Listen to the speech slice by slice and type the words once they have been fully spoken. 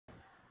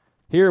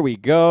Here we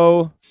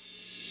go.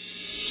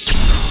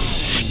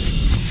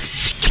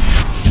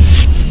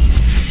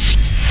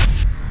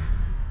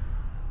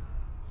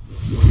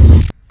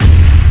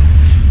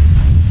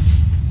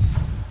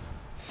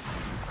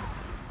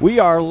 We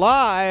are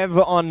live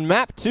on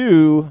map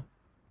 2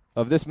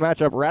 of this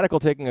matchup. RadicaL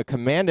taking a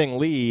commanding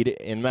lead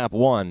in map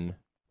 1.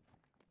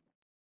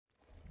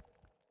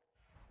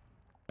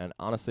 And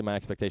honestly, my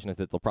expectation is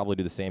that they'll probably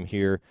do the same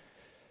here.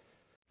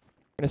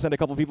 Going to send a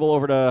couple people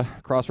over to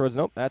Crossroads.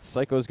 Nope, that's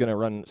Psycho's going to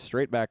run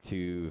straight back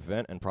to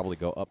Vent and probably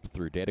go up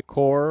through Data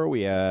Core.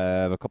 We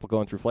have a couple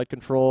going through Flight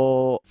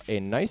Control. A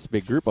nice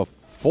big group of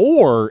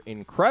 4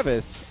 in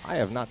Crevice. I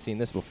have not seen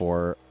this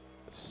before.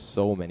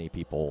 So many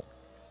people.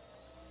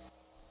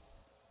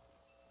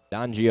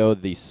 Dangio,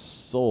 the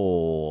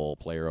sole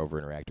player over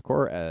in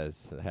RadicaL,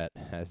 as that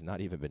has not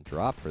even been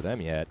dropped for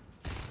them yet.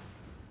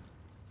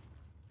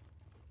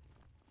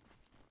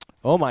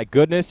 Oh my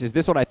goodness, is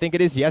this what I think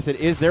it is? Yes, it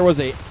is. There was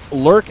a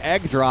lurk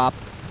egg drop,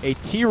 a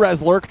T-Res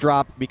lurk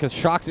drop, because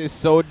Shox is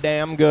so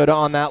damn good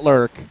on that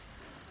lurk.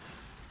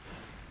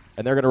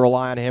 And they're going to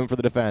rely on him for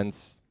the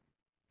defense.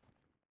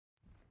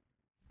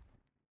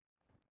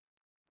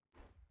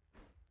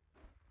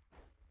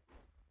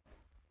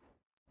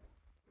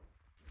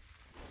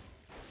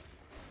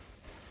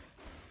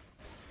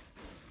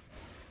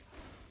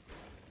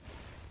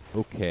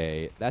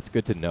 Okay, that's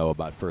good to know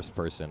about first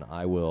person.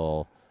 I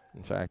will,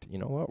 in fact, you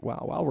know what?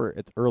 While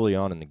it's early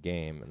on in the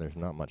game and there's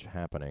not much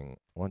happening,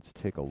 let's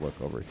take a look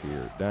over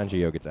here.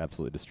 Dangio gets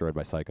absolutely destroyed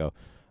by Psycho.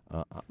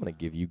 I'm going to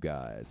give you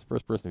guys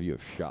first person view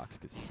of Shox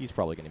because he's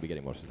probably going to be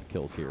getting most of the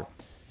kills here.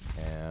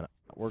 And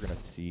we're going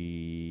to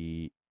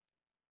see...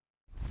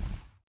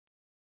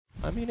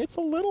 I mean, it's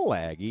a little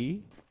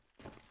laggy.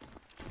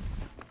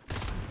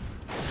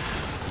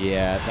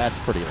 Yeah, that's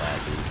pretty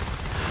laggy.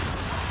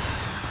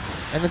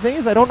 And the thing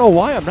is, I don't know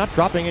why I'm not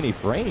dropping any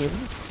frames.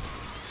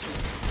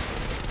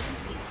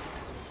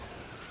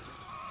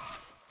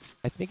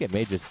 I think it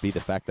may just be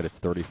the fact that it's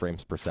 30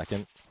 frames per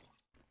second.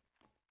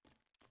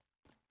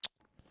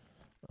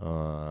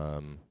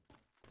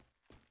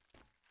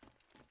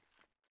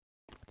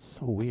 It's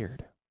so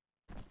weird.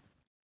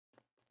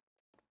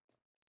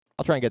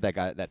 I'll try and get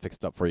that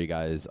fixed up for you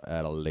guys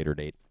at a later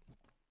date.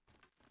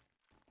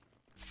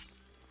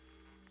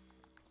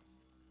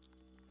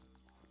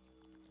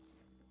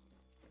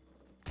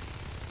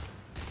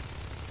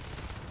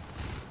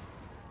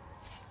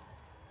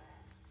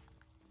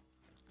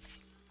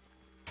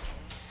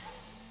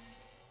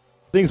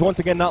 Things once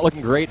again not looking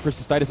great for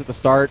Cystitis at the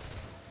start.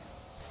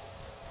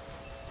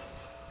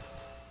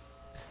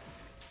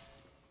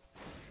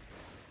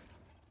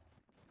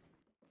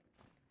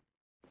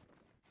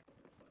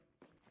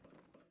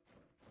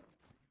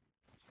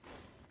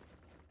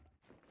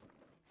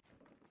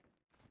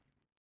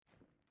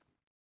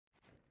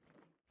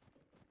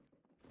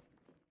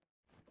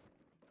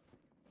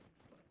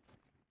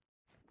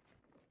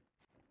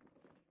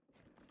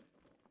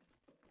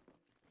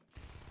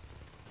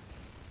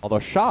 Although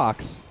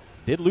Shox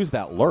did lose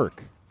that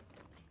lurk.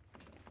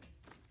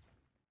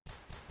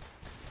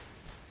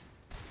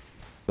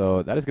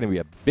 So that is going to be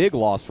a big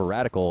loss for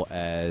RadicaL,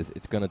 as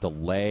it's going to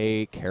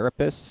delay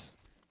Carapace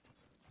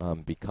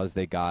because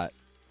they got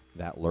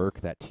that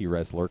lurk, that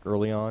T-Res lurk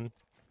early on.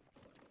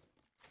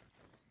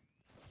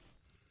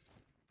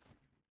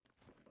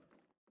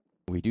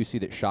 We do see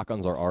that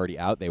shotguns are already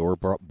out. They were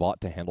bought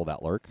to handle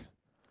that lurk.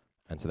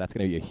 And so that's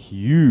going to be a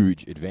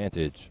huge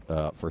advantage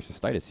for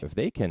Cystitis.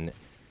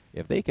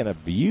 If they can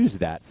abuse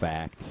that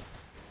fact,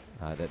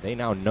 that they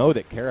now know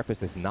that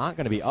Carapace is not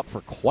going to be up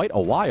for quite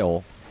a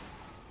while,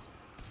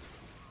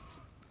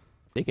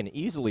 they can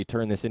easily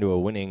turn this into a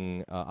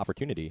winning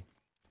opportunity.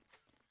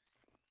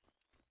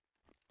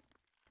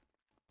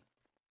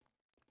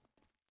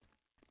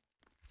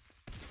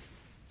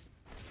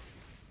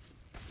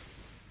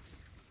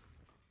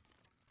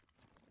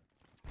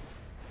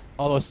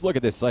 Although, look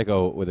at this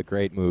Psycho with a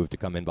great move to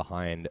come in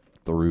behind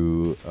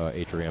through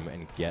Atrium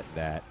and get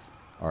that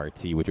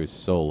RT, which was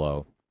so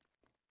low.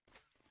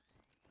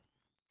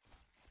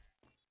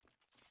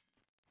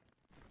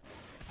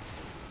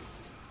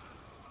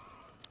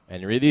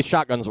 And these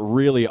shotguns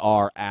really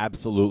are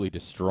absolutely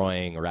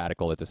destroying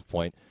RadicaL at this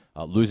point.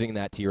 Losing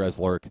that T-Res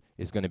lurk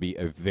is going to be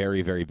a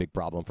very, very big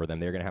problem for them.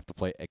 They're going to have to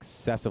play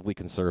excessively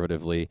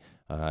conservatively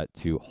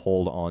to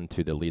hold on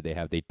to the lead they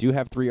have. They do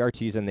have 3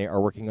 RTs, and they are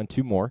working on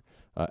 2 more,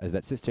 as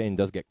that Cis chain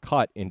does get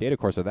cut in Data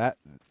Core, so that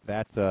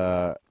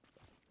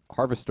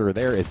Harvester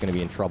there is going to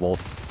be in trouble.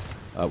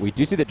 We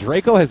do see that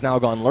Draco has now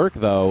gone lurk,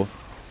 though.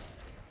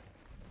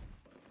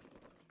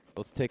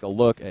 Let's take a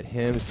look at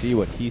him, see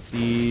what he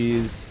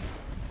sees.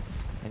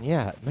 And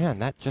yeah, man,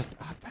 that just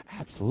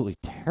absolutely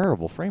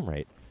terrible frame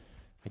rate.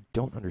 I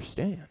don't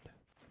understand.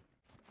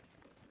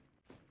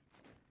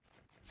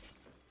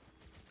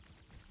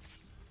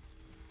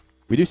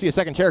 We do see a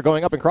second chair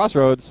going up in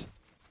Crossroads.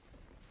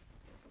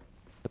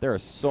 But there are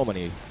so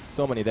many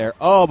there.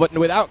 Oh, but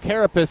without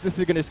Carapace, this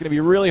is just going to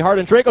be really hard.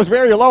 And Draco's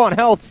very low on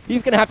health.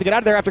 He's going to have to get out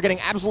of there after getting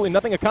absolutely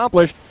nothing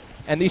accomplished.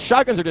 And these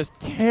shotguns are just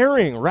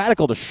tearing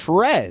RadicaL to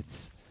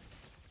shreds.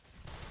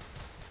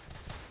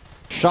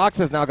 Shox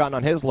has now gotten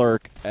on his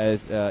lurk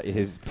as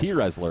his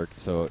T-Res lurk,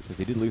 so since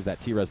he did lose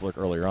that T-Res lurk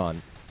earlier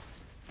on,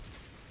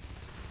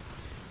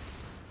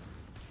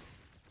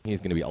 he's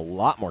going to be a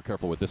lot more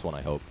careful with this one,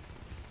 I hope.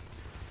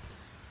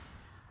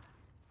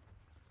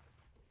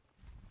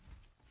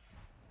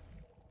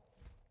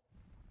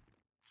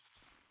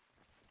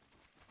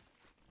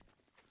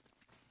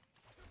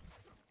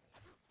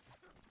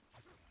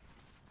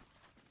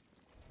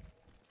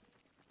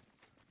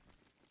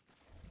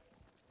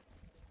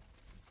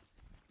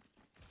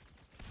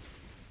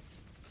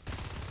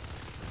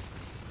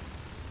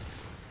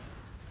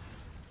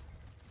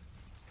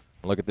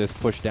 Look at this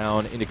push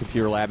down into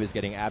Computer Lab is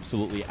getting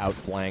absolutely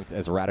outflanked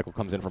as RadicaL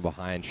comes in from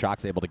behind.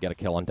 Shock's able to get a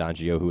kill on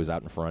Dangio, who is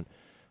out in front.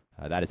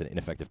 That is an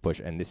ineffective push,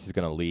 and this is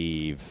going to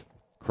leave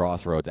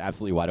Crossroads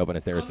absolutely wide open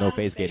as there is no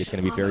phase gate. It's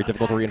going to be very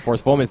difficult to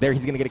reinforce. Foam is there.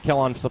 He's going to get a kill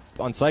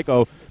on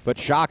Psycho, but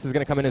Shox is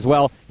going to come in as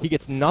well. He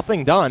gets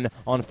nothing done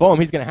on Foam.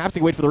 He's going to have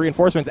to wait for the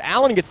reinforcements.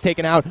 Allen gets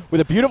taken out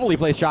with a beautifully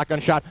placed shotgun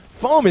shot.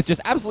 Foam is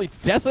just absolutely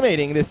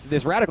decimating this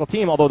RadicaL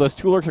team, although those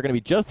two lurks are going to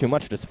be just too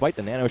much despite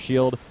the nano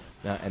shield.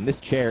 And this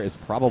chair is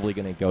probably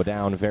going to go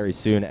down very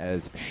soon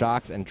as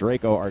Shox and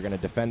Draco are going to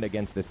defend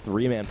against this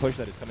three-man push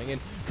that is coming in.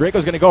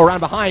 Draco's going to go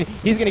around behind.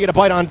 He's going to get a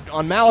bite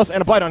on Malice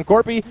and a bite on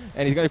Corpy,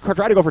 and he's going to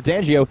try to go for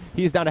Dangio.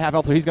 He's down to half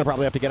health, so he's going to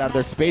probably have to get out of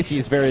there. Spacey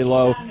is very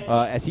low.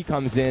 As he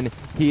comes in,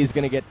 he's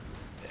going to get...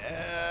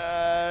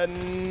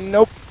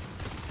 nope.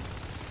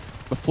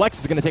 But Flex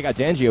is going to take out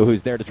Dangio,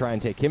 who's there to try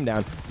and take him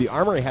down. The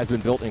armory has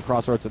been built in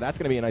Crossroads, so that's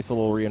going to be a nice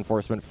little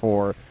reinforcement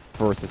for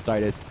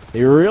Cystitis.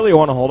 They really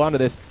want to hold on to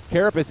this.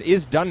 Carapace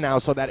is done now,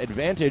 so that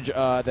advantage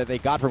that they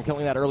got from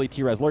killing that early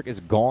T-Res lurk is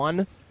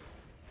gone.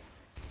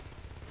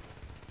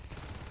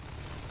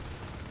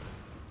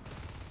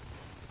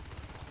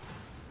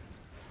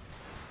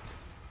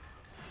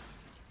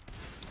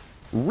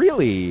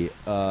 Really,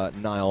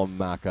 Nile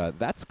Maka,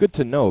 that's good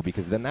to know,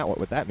 because then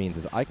what that means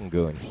is I can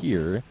go in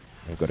here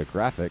and go to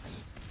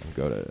graphics and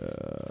go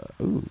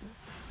to, ooh.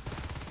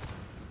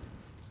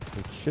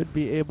 It should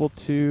be able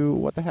to,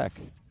 what the heck?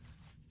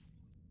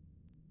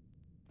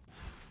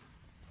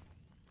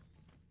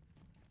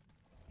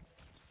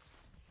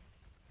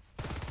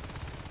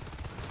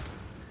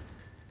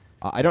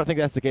 I don't think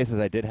that's the case, as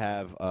I did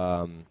have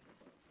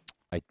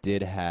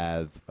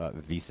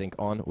VSync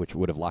on, which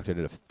would have locked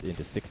it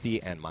into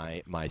 60, and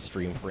my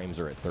stream frames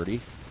are at 30,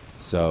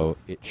 so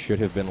it should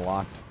have been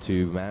locked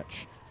to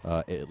match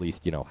at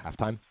least, you know,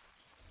 halftime.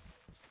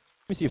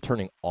 Let me see if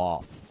turning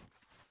off.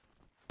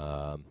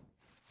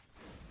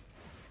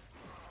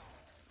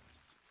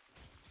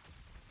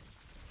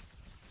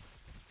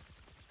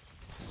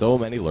 So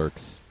many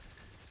lurks.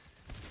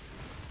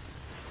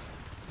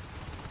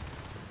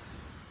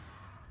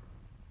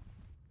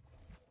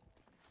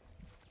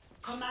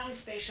 Command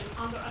station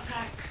under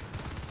attack.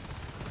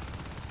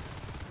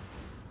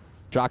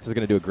 Shox is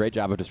going to do a great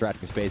job of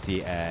distracting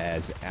Spacey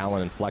as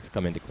Allen and Flex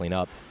come in to clean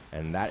up,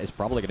 and that is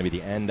probably going to be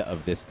the end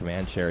of this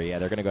command chair. Yeah,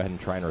 they're going to go ahead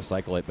and try and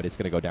recycle it, but it's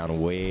going to go down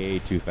way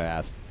too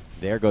fast.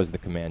 There goes the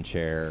command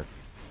chair.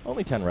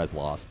 Only 10 res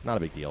lost. Not a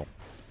big deal.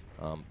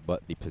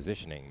 But the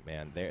positioning,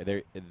 man,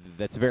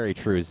 that's very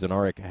true.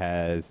 Zenoric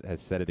has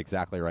said it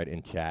exactly right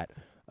in chat.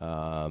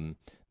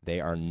 They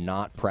are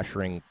not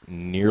pressuring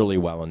nearly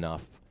well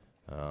enough.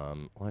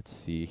 Let's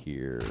see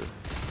here.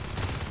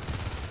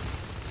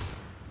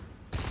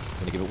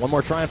 Gonna give it one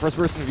more try on first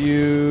person view.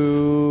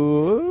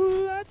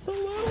 Ooh, that's a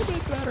little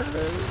bit better, I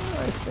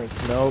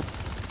think. Nope,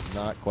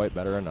 not quite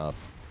better enough.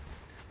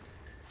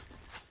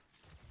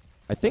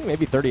 I think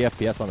maybe 30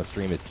 FPS on the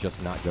stream is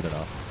just not good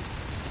enough.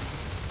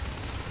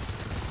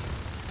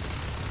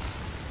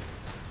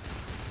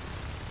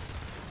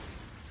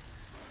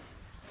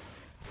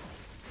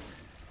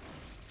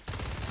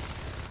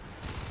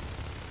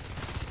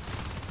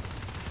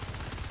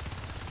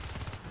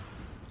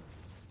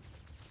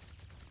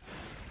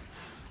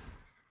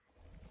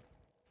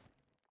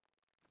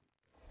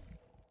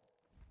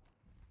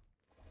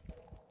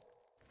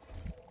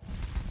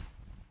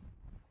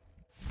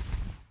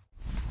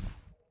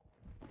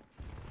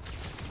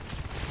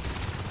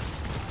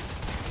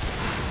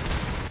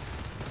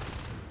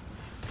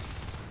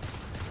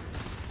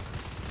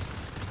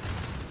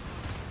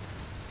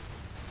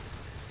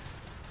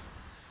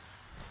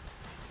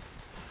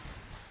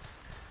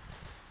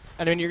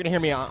 And I mean, you're going to hear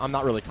me, I'm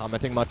not really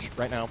commenting much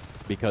right now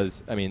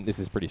because, I mean, this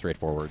is pretty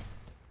straightforward.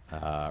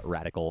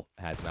 RadicaL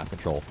has map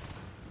control.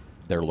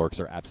 Their lurks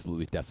are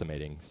absolutely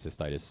decimating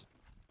Cystitis.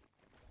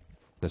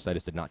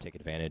 Cystitis did not take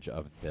advantage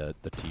of the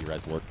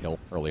T-Res lurk kill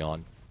early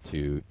on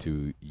to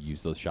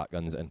use those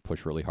shotguns and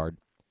push really hard.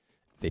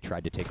 They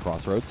tried to take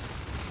Crossroads,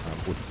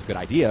 which was a good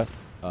idea,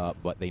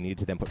 but they needed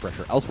to then put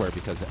pressure elsewhere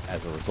because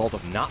as a result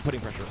of not putting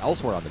pressure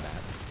elsewhere on the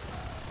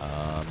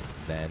map,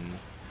 then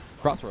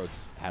Crossroads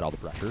had all the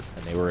pressure,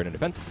 and they were in a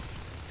defensive position.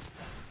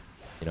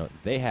 You know,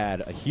 they had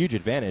a huge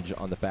advantage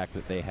on the fact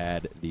that they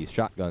had these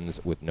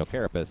shotguns with no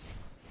carapace.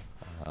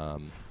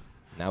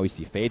 Now we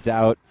see fades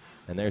out,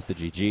 and there's the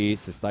GG.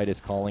 Cystitis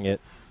calling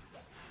it.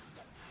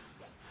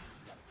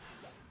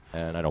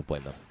 And I don't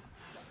blame them.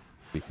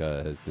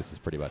 because this is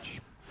pretty much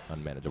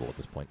unmanageable at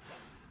this point.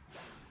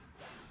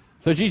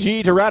 So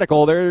GG to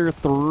RadicaL. They're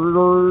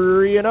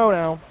 3-0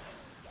 now.